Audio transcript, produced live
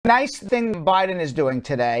Nice thing Biden is doing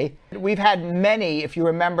today. We've had many, if you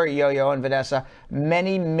remember, Yo-Yo and Vanessa,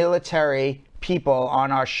 many military people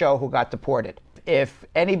on our show who got deported. If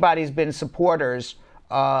anybody's been supporters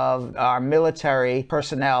of our military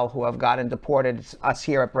personnel who have gotten deported, it's us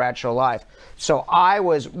here at Bradshaw Live. So I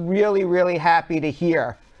was really, really happy to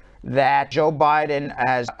hear that Joe Biden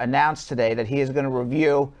has announced today that he is going to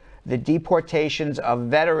review the deportations of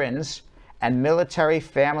veterans and military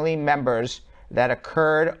family members that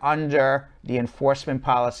occurred under the enforcement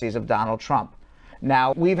policies of Donald Trump.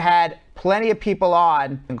 Now, we've had plenty of people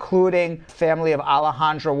on, including family of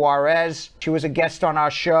Alejandra Juarez. She was a guest on our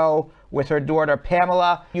show with her daughter,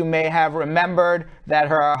 Pamela. You may have remembered that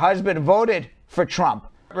her husband voted for Trump.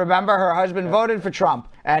 Remember, her husband voted for Trump.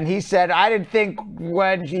 And he said, I didn't think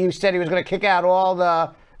when he said he was going to kick out all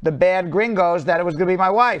the bad gringos that it was going to be my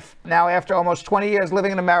wife. Now, after almost 20 years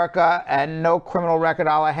living in America and no criminal record,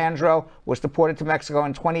 Alejandro was deported to Mexico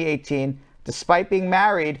in 2018, despite being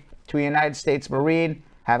married to a United States Marine,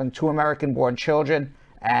 having 2 American-born children.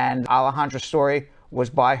 And Alejandra's story was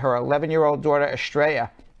by her 11-year-old daughter, Estella,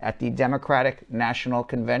 at the Democratic National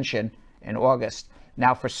Convention in August.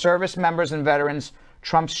 Now, for service members and veterans,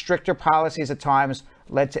 Trump's stricter policies at times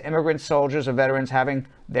led to immigrant soldiers or veterans having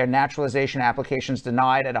their naturalization applications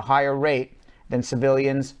denied at a higher rate than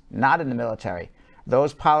civilians not in the military.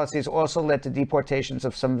 Those policies also led to deportations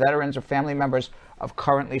of some veterans or family members of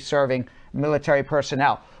currently serving military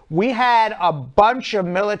personnel. We had a bunch of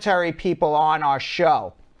military people on our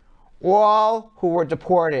show, all who were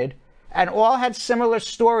deported, and all had similar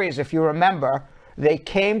stories, if you remember. They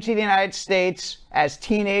came to the United States as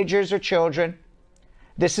teenagers or children.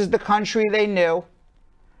 This is the country they knew.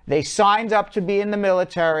 They signed up to be in the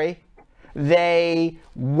military. They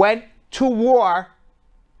went to war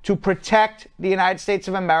to protect the United States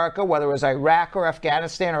of America, whether it was Iraq or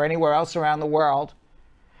Afghanistan or anywhere else around the world.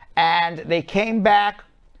 And they came back,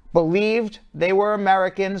 believed they were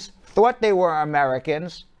Americans, thought they were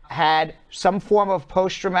Americans, had some form of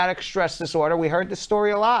post-traumatic stress disorder. We heard this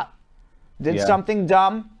story a lot. Did something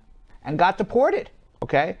dumb and got deported,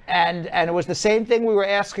 okay? And it was the same thing we were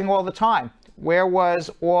asking all the time. Where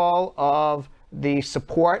was all of the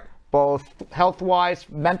support, both health-wise,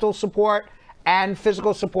 mental support, and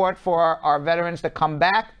physical support for our veterans that come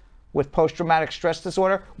back with post-traumatic stress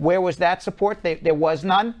disorder? Where was that support? There was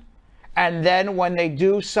none. And then when they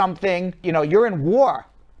do something, you know, you're in war.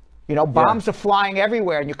 You know, bombs are flying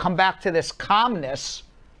everywhere, and you come back to this calmness.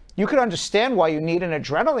 You could understand why you need an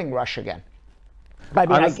adrenaline rush again. I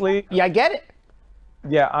mean, honestly, I get it.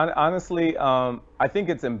 Yeah, honestly, I think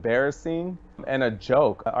it's embarrassing and a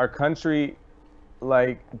joke. Our country,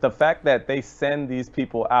 like the fact that they send these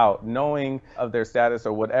people out knowing of their status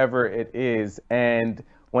or whatever it is, and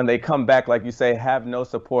when they come back, like you say, have no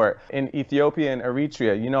support. In Ethiopia and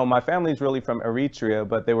Eritrea, you know, my family's really from Eritrea,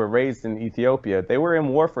 but they were raised in Ethiopia. They were in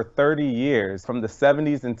war for 30 years, from the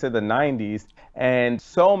 70s into the 90s, and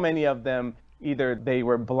so many of them, either they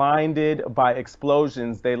were blinded by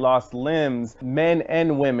explosions, they lost limbs, men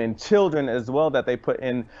and women, children as well, that they put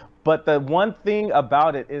in. But the one thing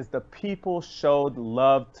about it is the people showed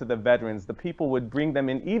love to the veterans. The people would bring them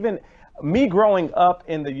in. Even me growing up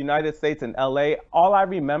in the United States in LA, all I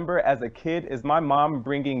remember as a kid is my mom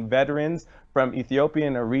bringing veterans from Ethiopia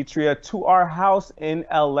and Eritrea to our house in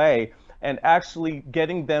LA and actually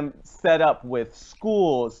getting them set up with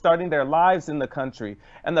schools, starting their lives in the country.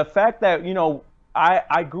 And the fact that, you know,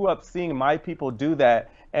 I grew up seeing my people do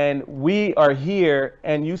that, and we are here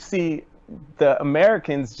and you see the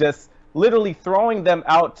Americans just literally throwing them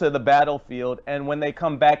out to the battlefield, and when they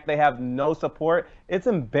come back, they have no support. It's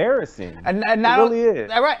embarrassing. And it really is.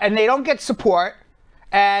 Right, and they don't get support.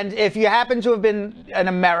 And if you happen to have been an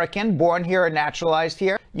American, born here or naturalized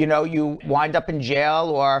here, you know, you wind up in jail,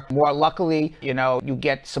 or more luckily, you know, you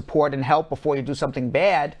get support and help before you do something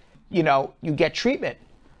bad, you know, you get treatment.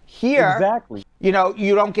 Here, exactly. You know,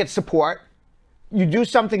 you don't get support. You do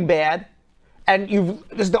something bad, and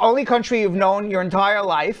this is the only country you've known your entire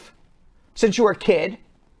life since you were a kid.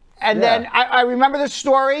 And then I remember the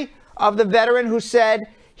story of the veteran who said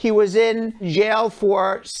he was in jail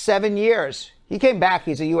for 7 years. He came back.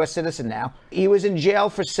 He's a U.S. citizen now. He was in jail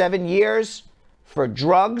for 7 years for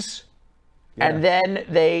drugs. And then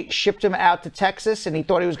they shipped him out to Texas, and he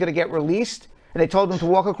thought he was going to get released. And they told him to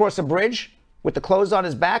walk across a bridge with the clothes on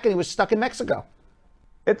his back, and he was stuck in Mexico.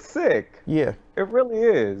 It's sick. Yeah. It really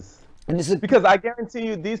is. And this is because I guarantee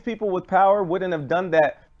you these people with power wouldn't have done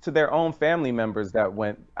that to their own family members that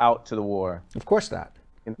went out to the war. Of course not.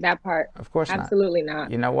 That part. Of course not. Absolutely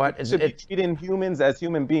not. You know what? You should be treating humans as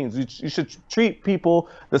human beings. You should treat people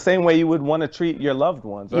the same way you would want to treat your loved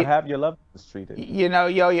ones or have your loved ones treated. You know,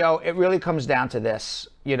 Yo-Yo, it really comes down to this.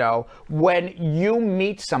 You know, when you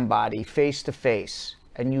meet somebody face to face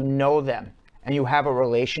and you know them and you have a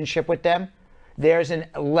relationship with them, there's a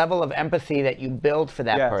level of empathy that you build for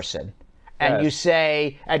that person. And you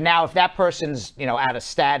say, and now if that person's, you know, out of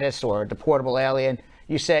status or a deportable alien,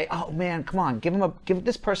 you say, oh man, come on, give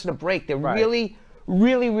this person a break. They're really,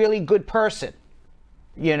 really good person,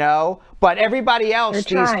 you know? But everybody else,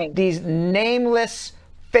 these nameless,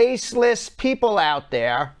 faceless people out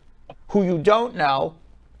there who you don't know,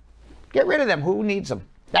 get rid of them. Who needs them?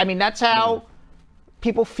 I mean, that's how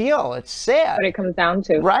people feel. It's sad. What it comes down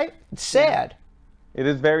to. Right? It's sad. It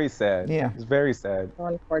is very sad. Yeah. It's very sad. So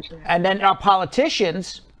unfortunate. And then our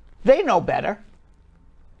politicians, they know better.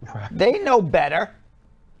 They know better.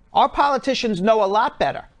 Our politicians know a lot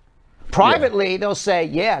better. Privately, they'll say,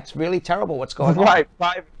 yeah, it's really terrible what's going on. Right,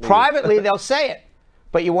 privately, they'll say it.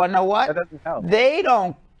 But you want to know what? That doesn't help.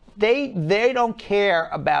 They don't care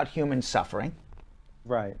about human suffering.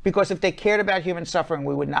 Right. Because if they cared about human suffering,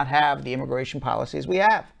 we would not have the immigration policies we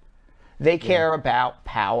have. They care about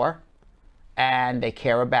power, and they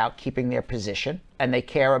care about keeping their position, and they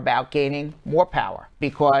care about gaining more power.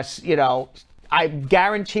 Because, you know, I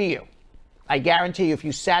guarantee you, if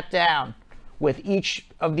you sat down with each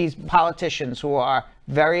of these politicians who are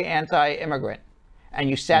very anti-immigrant, and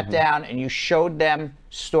you sat down and you showed them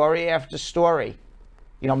story after story,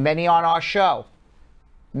 you know, many on our show,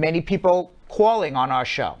 many people calling on our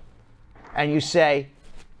show, and you say,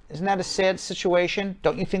 isn't that a sad situation?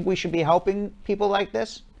 Don't you think we should be helping people like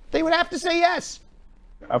this? They would have to say yes.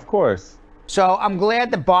 Of course. So I'm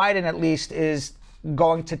glad that Biden at least is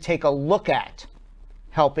going to take a look at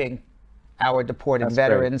helping our deported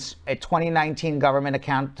veterans. A 2019 Government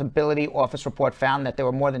Accountability Office report found that there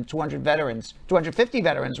were more than 250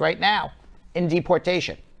 veterans right now in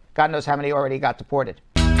deportation. God knows how many already got deported.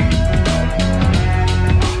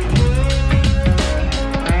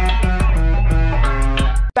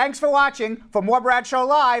 Thanks for watching. For more Brad Show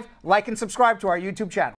Live, like and subscribe to our YouTube channel.